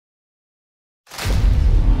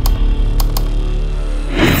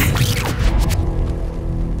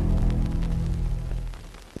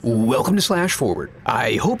Welcome to Slash Forward.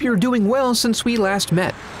 I hope you're doing well since we last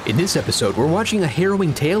met. In this episode, we're watching a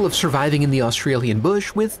harrowing tale of surviving in the Australian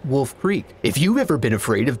bush with Wolf Creek. If you've ever been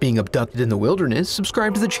afraid of being abducted in the wilderness,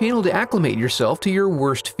 subscribe to the channel to acclimate yourself to your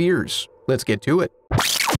worst fears. Let's get to it.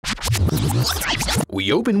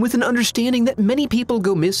 We open with an understanding that many people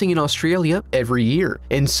go missing in Australia every year,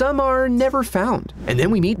 and some are never found. And then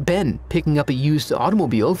we meet Ben, picking up a used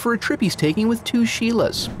automobile for a trip he's taking with two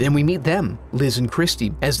Sheilas. Then we meet them, Liz and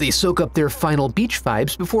Christy, as they soak up their final beach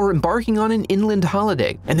vibes before embarking on an inland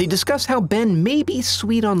holiday. And they discuss how Ben may be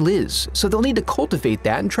sweet on Liz, so they'll need to cultivate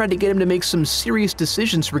that and try to get him to make some serious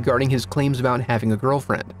decisions regarding his claims about having a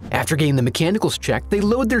girlfriend. After getting the mechanicals checked, they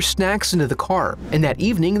load their snacks into the car, and that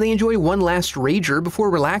evening they enjoy one last rager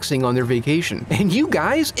before relaxing on their vacation. And you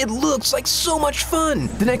guys, it looks like so much fun!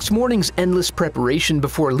 The next morning's endless preparation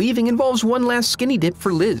before leaving involves one last skinny dip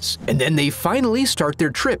for Liz, and then they finally start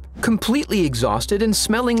their trip, completely exhausted and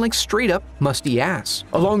smelling like straight up musty ass.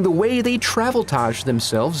 Along the way, they travel-tage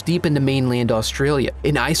themselves deep into mainland Australia,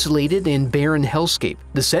 an isolated and barren hellscape,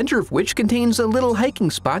 the center of which contains a little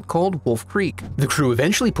hiking spot called Wolf Creek. The crew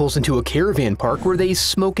eventually pulls into a caravan park where they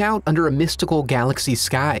smoke out under a mystical galaxy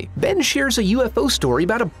sky. Ben shares a UFO story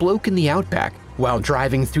about a bloke in the Outback. While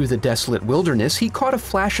driving through the desolate wilderness, he caught a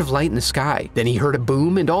flash of light in the sky. Then he heard a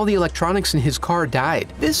boom and all the electronics in his car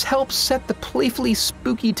died. This helps set the playfully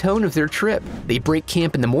spooky tone of their trip. They break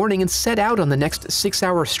camp in the morning and set out on the next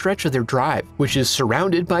 6-hour stretch of their drive, which is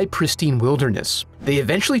surrounded by pristine wilderness. They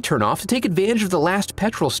eventually turn off to take advantage of the last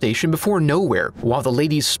petrol station before nowhere. While the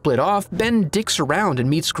ladies split off, Ben dicks around and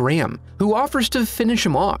meets Graham, who offers to finish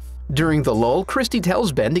him off. During the lull, Christy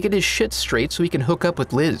tells Ben to get his shit straight so he can hook up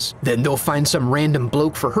with Liz. Then they'll find some random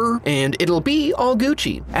bloke for her, and it'll be all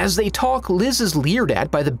Gucci. As they talk, Liz is leered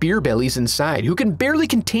at by the beer bellies inside, who can barely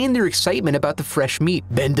contain their excitement about the fresh meat.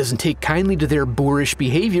 Ben doesn't take kindly to their boorish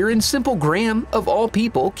behavior, and simple Graham, of all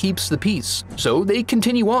people, keeps the peace. So they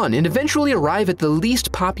continue on and eventually arrive at the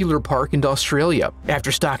least popular park in Australia. After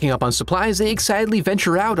stocking up on supplies, they excitedly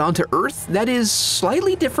venture out onto Earth that is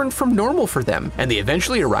slightly different from normal for them, and they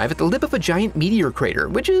eventually arrive at the lip of a giant meteor crater,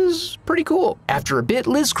 which is pretty cool. After a bit,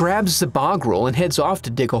 Liz grabs the bog roll and heads off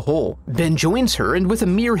to dig a hole. Ben joins her and with a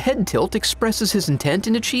mere head tilt expresses his intent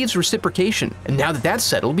and achieves reciprocation. And now that that's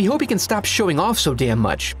settled, we hope he can stop showing off so damn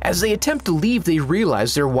much. As they attempt to leave, they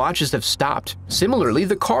realize their watches have stopped. Similarly,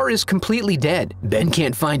 the car is completely dead. Ben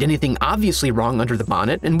can't find anything obviously wrong under the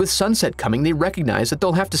bonnet, and with sunset coming, they recognize that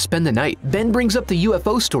they'll have to spend the night. Ben brings up the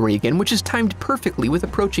UFO story again, which is timed perfectly with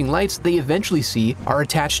approaching lights they eventually see are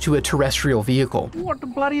attached to a terrestrial vehicle. What the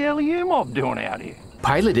bloody hell are you mob doing out here?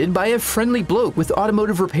 Piloted by a friendly bloke with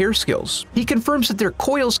automotive repair skills. He confirms that their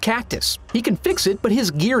coil's cactus. He can fix it, but his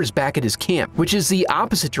gear is back at his camp, which is the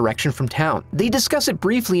opposite direction from town. They discuss it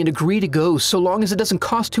briefly and agree to go so long as it doesn't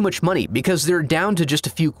cost too much money because they're down to just a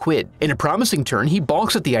few quid. In a promising turn, he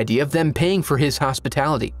balks at the idea of them paying for his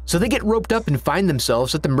hospitality. So they get roped up and find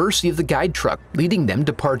themselves at the mercy of the guide truck, leading them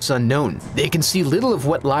to parts unknown. They can see little of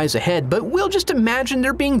what lies ahead, but we'll just imagine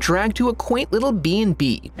they're being dragged to a quaint little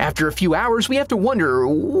B&B. After a few hours, we have to wonder,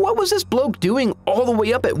 what was this bloke doing all the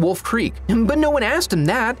way up at Wolf Creek? But no one asked him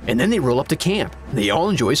that, and then they roll up to camp. They all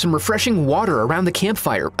enjoy some refreshing water around the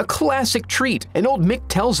campfire, a classic treat, and old Mick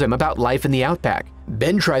tells them about life in the Outback.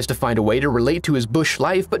 Ben tries to find a way to relate to his bush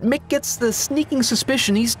life, but Mick gets the sneaking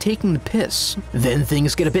suspicion he's taking the piss. Then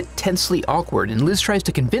things get a bit tensely awkward, and Liz tries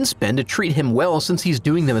to convince Ben to treat him well since he's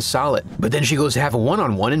doing them a solid. But then she goes to have a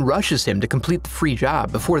one-on-one and rushes him to complete the free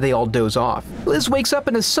job before they all doze off. Liz wakes up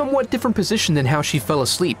in a somewhat different position than how she fell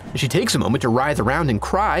asleep. She takes a moment to writhe around and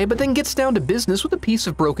cry, but then gets down to business with a piece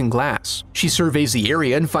of broken glass. She surveys the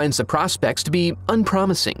area and finds the prospects to be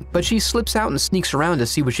unpromising, but she slips out and sneaks around to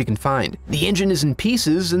see what she can find. The engine is in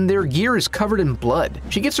pieces and their gear is covered in blood.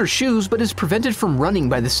 She gets her shoes but is prevented from running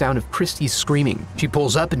by the sound of Christy's screaming. She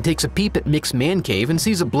pulls up and takes a peep at Mick's man cave and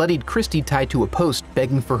sees a bloodied Christy tied to a post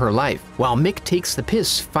begging for her life, while Mick takes the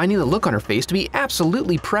piss, finding the look on her face to be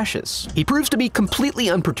absolutely precious. He proves to be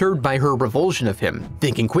completely unperturbed by her revulsion of him.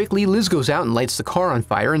 Thinking quickly, Liz goes out and lights the car on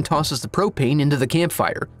fire and tosses the propane into the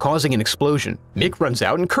campfire, causing an explosion. Mick runs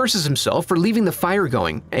out and curses himself for leaving the fire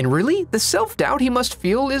going, and really, the self-doubt he must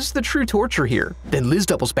feel is the true torture here. Then Liz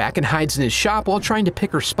doubles back and hides in his shop while trying to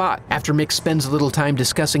pick her spot. After Mick spends a little time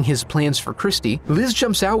discussing his plans for Christy, Liz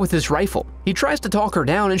jumps out with his rifle. He tries to talk her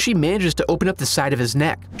down and she manages to open up the side of his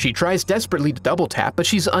neck. She tries desperately to double tap, but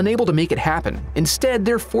she's unable to make it happen. Instead,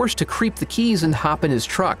 they're forced to creep the keys and hop in his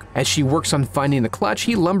truck. As she works on finding the clutch,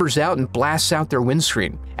 he lumbers out and blasts out their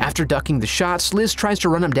windscreen. After ducking the shots, Liz tries to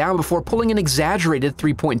run him down before pulling an exaggerated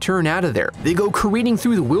three-point turn out of there. They go careening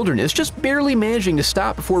through the wilderness, just barely managing to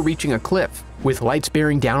stop before reaching a cliff. With lights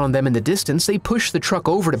bearing down on them in the distance, they push the truck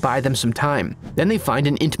over to buy them some time. Then they find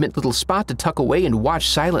an intimate little spot to tuck away and watch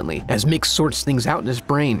silently as Mick sorts things out in his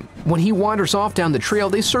brain. When he wanders off down the trail,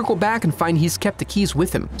 they circle back and find he's kept the keys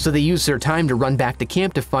with him, so they use their time to run back to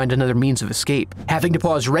camp to find another means of escape. Having to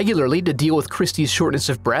pause regularly to deal with Christie's shortness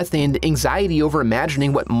of breath and anxiety over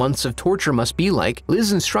imagining what months of torture must be like,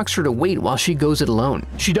 Liz instructs her to wait while she goes it alone.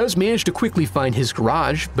 She does manage to quickly find his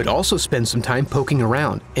garage, but also spends some time poking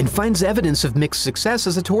around, and finds evidence of Mick's success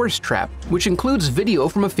as a tourist trap, which includes video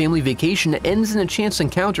from a family vacation that ends in a chance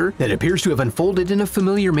encounter that appears to have unfolded in a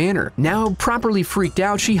familiar manner. Now, properly freaked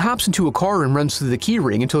out, she hops into a car and runs through the key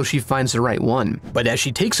ring until she finds the right one. But as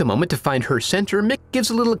she takes a moment to find her center, Mick gives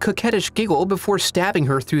a little coquettish giggle before stabbing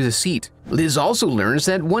her through the seat. Liz also learns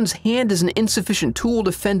that one's hand is an insufficient tool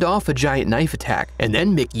to fend off a giant knife attack, and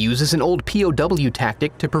then Mick uses an old POW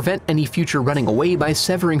tactic to prevent any future running away by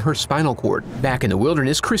severing her spinal cord. Back in the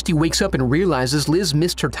wilderness, Christie wakes up and realizes Liz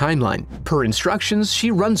missed her timeline. Per instructions,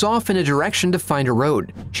 she runs off in a direction to find a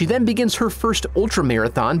road. She then begins her first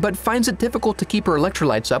ultra-marathon, but finds it difficult to keep her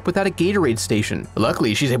electrolytes up without a Gatorade station.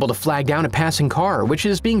 Luckily, she's able to flag down a passing car, which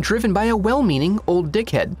is being driven by a well-meaning old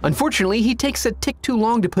dickhead. Unfortunately, he takes a tick too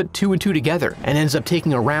long to put two and two together and ends up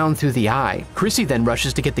taking a round through the eye. Chrissy then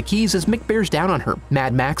rushes to get the keys as Mick bears down on her,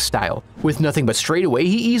 Mad Max style. With nothing but straightaway,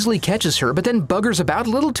 he easily catches her, but then buggers about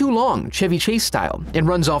a little too long, Chevy Chase style, and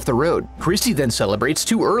runs off the road. Chrissy then celebrates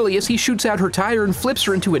too early as he shoots out her tire and flips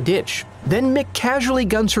her into a ditch. Then Mick casually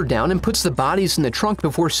guns her down and puts the bodies in the trunk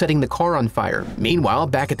before setting the car on fire. Meanwhile,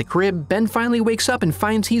 back at the crib, Ben finally wakes up and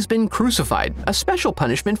finds he's been crucified, a special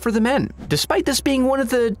punishment for the men. Despite this being one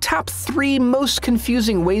of the top 3 most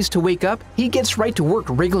confusing ways to wake up, he gets right to work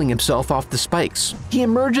wriggling himself off the spikes. He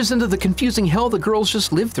emerges into the confusing hell the girls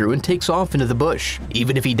just lived through and takes off into the bush.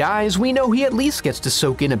 Even if he dies, we know he at least gets to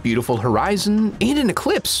soak in a beautiful horizon and an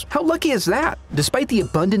eclipse. How lucky is that? Despite the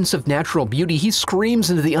abundance of natural beauty, he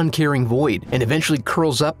screams into the uncaring void and eventually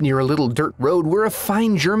curls up near a little dirt road where a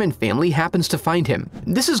fine German family happens to find him.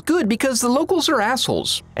 This is good because the locals are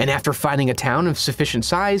assholes, and after finding a town of sufficient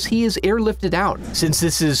size, he is airlifted out. Since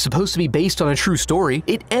this is supposed to be based on a true story,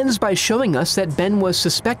 it ends by showing us that Ben was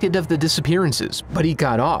suspected of the disappearances, but he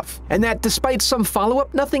got off, and that despite some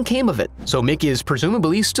follow-up, nothing came of it. So Mick is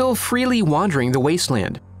presumably still freely wandering the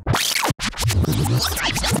wasteland.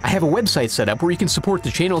 I have a website set up where you can support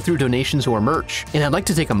the channel through donations or merch, and I'd like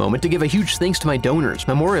to take a moment to give a huge thanks to my donors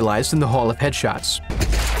memorialized in the Hall of Headshots.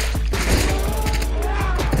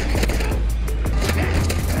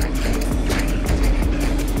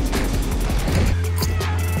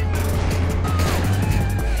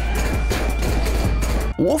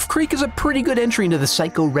 Wolf Creek is a pretty good entry into the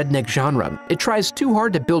psycho redneck genre. It tries too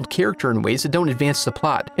hard to build character in ways that don't advance the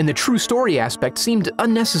plot, and the true story aspect seemed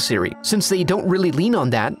unnecessary, since they don't really lean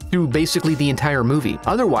on that through basically the entire movie.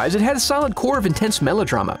 Otherwise, it had a solid core of intense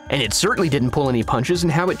melodrama, and it certainly didn't pull any punches in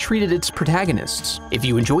how it treated its protagonists. If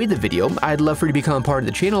you enjoyed the video, I'd love for you to become part of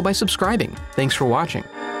the channel by subscribing. Thanks for watching.